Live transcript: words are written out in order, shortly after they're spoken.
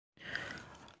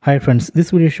Hi friends,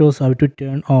 this video shows how to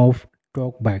turn off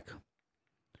Talkback.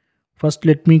 First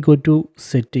let me go to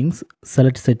settings,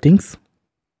 select settings,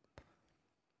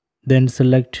 then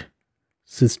select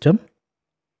system,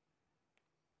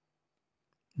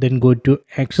 then go to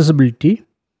accessibility,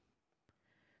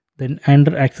 then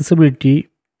under accessibility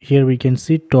here we can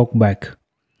see Talkback.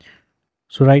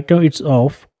 So right now it's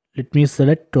off. Let me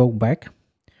select Talkback.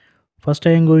 First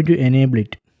I am going to enable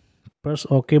it. Press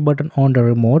OK button on the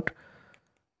remote,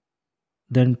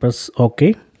 then press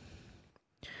OK.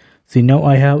 See, now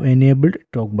I have enabled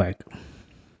Talkback.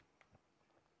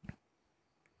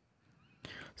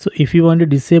 So if you want to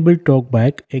disable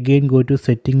Talkback, again go to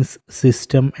settings,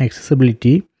 system,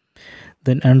 accessibility,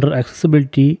 then under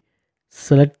accessibility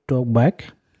select Talkback,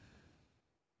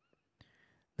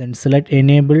 then select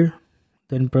enable,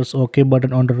 then press OK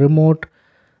button on the remote,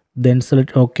 then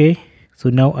select OK. So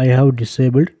now I have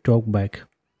disabled Talkback.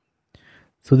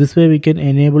 So this way we can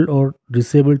enable or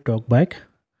disable Talkback.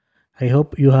 I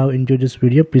hope you have enjoyed this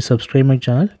video. Please subscribe my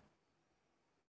channel.